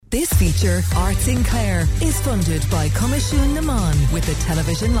This feature, Arts in Clare, is funded by Comishún Naman with a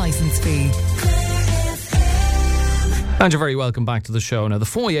television licence fee. And you're very welcome back to the show. Now, the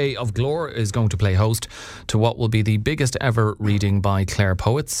Foyer of Glór is going to play host to what will be the biggest ever reading by Clare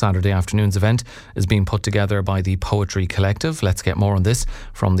Poets. Saturday afternoon's event is being put together by the Poetry Collective. Let's get more on this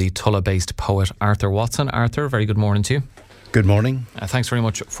from the Tulla-based poet Arthur Watson. Arthur, very good morning to you. Good morning. Thanks very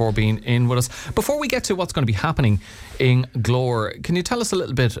much for being in with us. Before we get to what's going to be happening in Glór, can you tell us a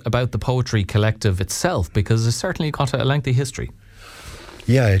little bit about the Poetry Collective itself? Because it's certainly got a lengthy history.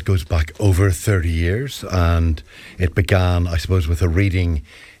 Yeah, it goes back over 30 years, and it began, I suppose, with a reading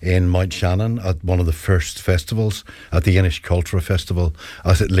in Mount Shannon at one of the first festivals, at the Inish Cultura Festival,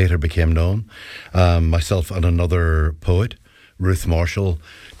 as it later became known. Myself and another poet, Ruth Marshall,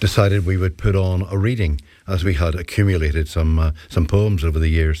 decided we would put on a reading, as we had accumulated some poems over the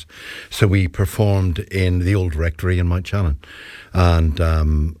years. So we performed in the old rectory in Mount Shannon,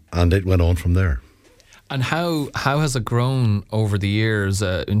 and it went on from there. And how has it grown over the years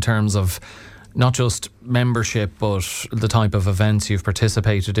in terms of not just membership, but the type of events you've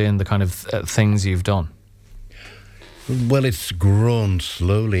participated in, the kind of things you've done? Well, it's grown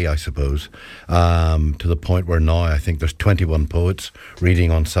slowly, I suppose, to the point where now I think there's 21 poets reading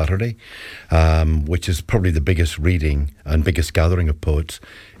on Saturday, which is probably the biggest reading and biggest gathering of poets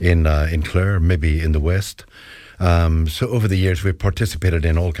in Clare, maybe in the West. So over the years we've participated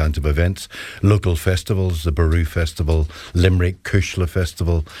in all kinds of events, local festivals, the Barú Festival, Limerick, Cushla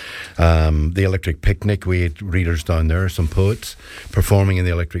Festival, the Electric Picnic. We had readers down there, some poets performing in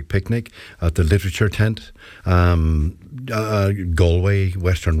the Electric Picnic at the Literature Tent, Galway,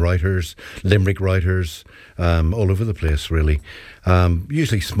 Western writers, Limerick writers, all over the place really.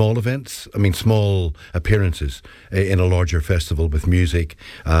 Usually small events, small appearances in a larger festival with music,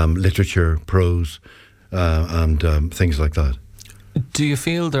 literature, prose, and things like that. Do you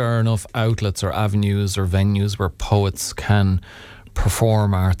feel there are enough outlets or avenues or venues where poets can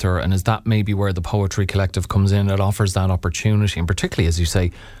perform, Arthur? And is that maybe where the Poetry Collective comes in? It offers that opportunity, and particularly, as you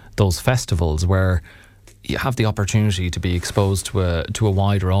say, those festivals where you have the opportunity to be exposed to a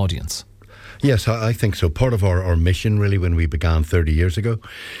wider audience. Yes, I think so. Part of our mission, really, when we began 30 years ago,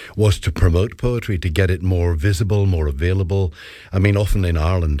 was to promote poetry, to get it more visible, more available. Often in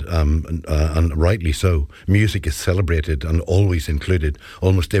Ireland, and rightly so, music is celebrated and always included.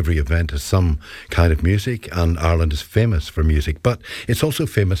 Almost every event has some kind of music, and Ireland is famous for music. But it's also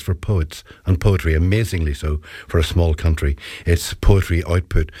famous for poets and poetry, amazingly so, for a small country. Its poetry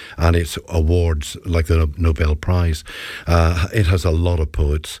output and its awards, like the Nobel Prize. It has a lot of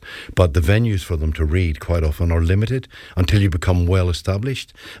poets, but the venues for them to read quite often are limited until you become well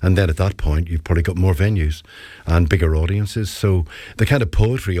established, and then at that point you've probably got more venues and bigger audiences. So the kind of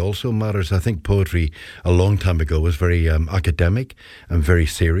poetry also matters. I think poetry a long time ago was very academic and very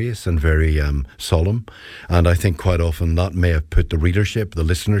serious and very solemn, and I think quite often that may have put the readership, the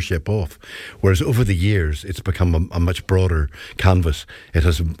listenership off, whereas over the years it's become a much broader canvas. It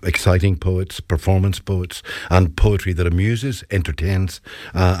has exciting poets, performance poets, and poetry that amuses, entertains,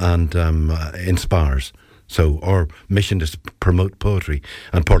 and inspires. So our mission is to promote poetry,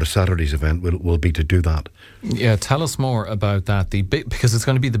 and part of Saturday's event will be to do that. Yeah, tell us more about that. Because it's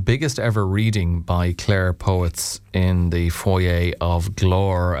going to be the biggest ever reading by Clare Poets in the Foyer of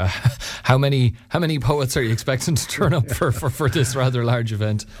Glór. How many poets are you expecting to turn up for this rather large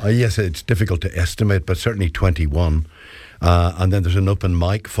event? Yes, it's difficult to estimate, but certainly 21. And then there's an open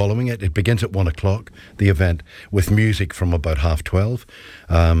mic following it. It begins at 1 o'clock, the event, with music from about 12:30.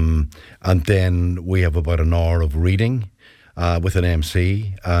 And then we have about an hour of reading with an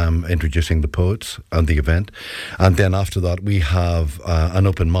MC introducing the poets and the event. And then after that we have an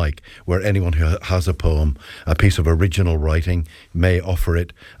open mic where anyone who has a poem, a piece of original writing, may offer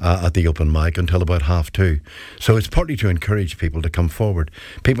it at the open mic until about 2:30. So it's partly to encourage people to come forward.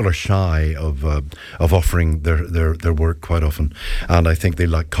 People are shy of offering their work quite often, and I think they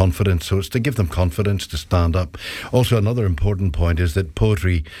lack confidence, so it's to give them confidence to stand up. Also, another important point is that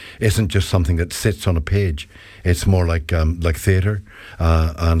poetry isn't just something that sits on a page. It's more like theatre,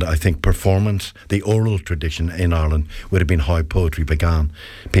 and I think performance, the oral tradition in Ireland would have been how poetry began.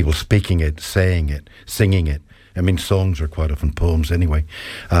 People speaking it, saying it, singing it. Songs are quite often poems anyway.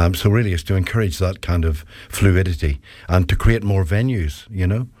 So really it's to encourage that kind of fluidity and to create more venues,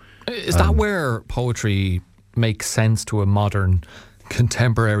 Is that where poetry makes sense to a modern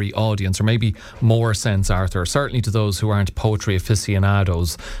contemporary audience, or maybe more sense, Arthur, certainly to those who aren't poetry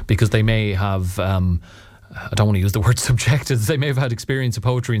aficionados, because they may have I don't want to use the word subjected. They may have had experience of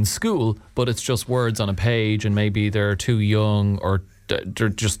poetry in school, but it's just words on a page, and maybe they're too young or they're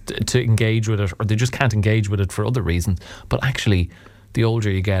just to engage with it, or they just can't engage with it for other reasons. But actually, the older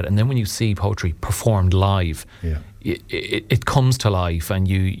you get. And then when you see poetry performed live, it comes to life, and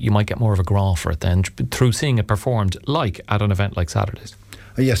you might get more of a graw for it then through seeing it performed like at an event like Saturdays.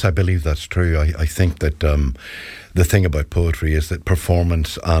 Yes, I believe that's true. I think that the thing about poetry is that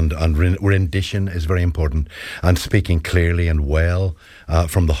performance and rendition is very important, and speaking clearly and well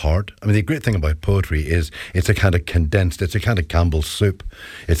from the heart. I mean, the great thing about poetry is it's a kind of Campbell's soup.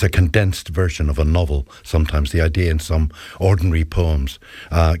 It's a condensed version of a novel. Sometimes the idea in some ordinary poems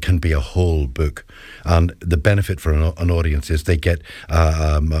can be a whole book. And the benefit for an audience is they get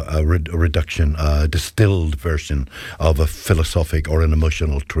a reduction, a distilled version of a philosophic or an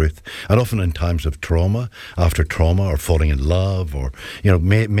emotional truth. And often in times of trauma, after trauma or falling in love or,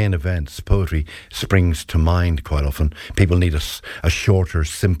 main events, poetry springs to mind quite often. People need a shorter,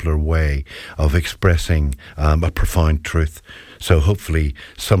 simpler way of expressing a profound truth. So hopefully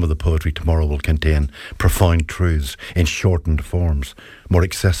some of the poetry tomorrow will contain profound truths in shortened forms, more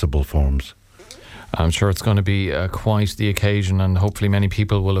accessible forms. I'm sure it's going to be quite the occasion, and hopefully many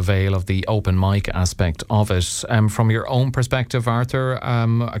people will avail of the open mic aspect of it. From your own perspective, Arthur,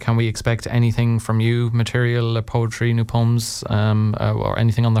 can we expect anything from you, material, poetry, new poems, or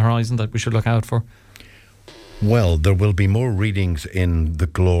anything on the horizon that we should look out for? Well, there will be more readings in the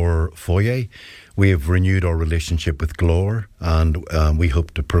Glór Foyer. We have renewed our relationship with Glór, and we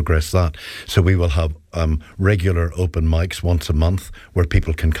hope to progress that. So we will have regular open mics once a month where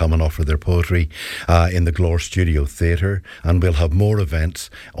people can come and offer their poetry in the Glór Studio Theatre, and we'll have more events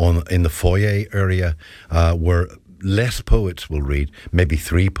in the foyer area where less poets will read. Maybe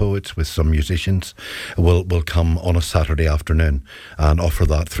 3 poets with some musicians will come on a Saturday afternoon and offer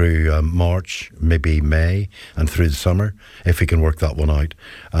that through March, maybe May, and through the summer, if we can work that one out.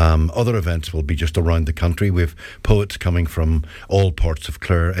 Other events will be just around the country. We have poets coming from all parts of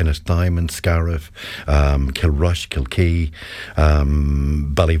Clare, Ennisdiamond, Scariff, Kilrush, Kilkee,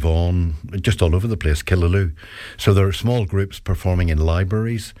 Ballyvaughan, just all over the place, Killaloe. So there are small groups performing in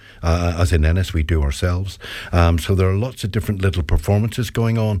libraries, as in Ennis we do ourselves. So there are lots of different little performances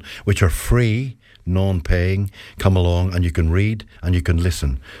going on, which are free, non-paying. Come along and you can read and you can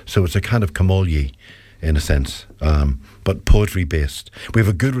listen. So it's a kind of come all ye, in a sense, but poetry based. We have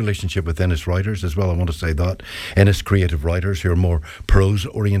a good relationship with Ennis writers as well. I want to say that. Ennis creative writers who are more prose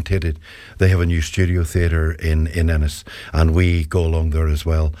orientated. They have a new studio theatre in Ennis, and we go along there as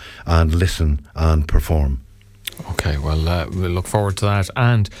well and listen and perform. Okay, well, we'll look forward to that,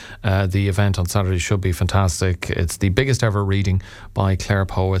 and the event on Saturday should be fantastic. It's the biggest ever reading by Clare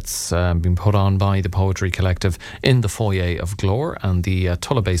Poets, being put on by the Poetry Collective in the foyer of Glór, and the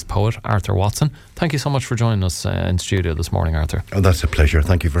Tulla-based poet Arthur Watson. Thank you so much for joining us in studio this morning, Arthur. Oh, that's a pleasure.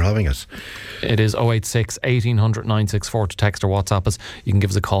 Thank you for having us. It is 086 1800 964 to text or WhatsApp us. You can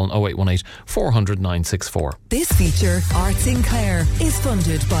give us a call on 0818 400 964. This feature, Arts in Clare, is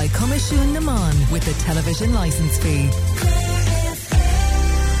funded by Comisiún na Mán with a television licence fee.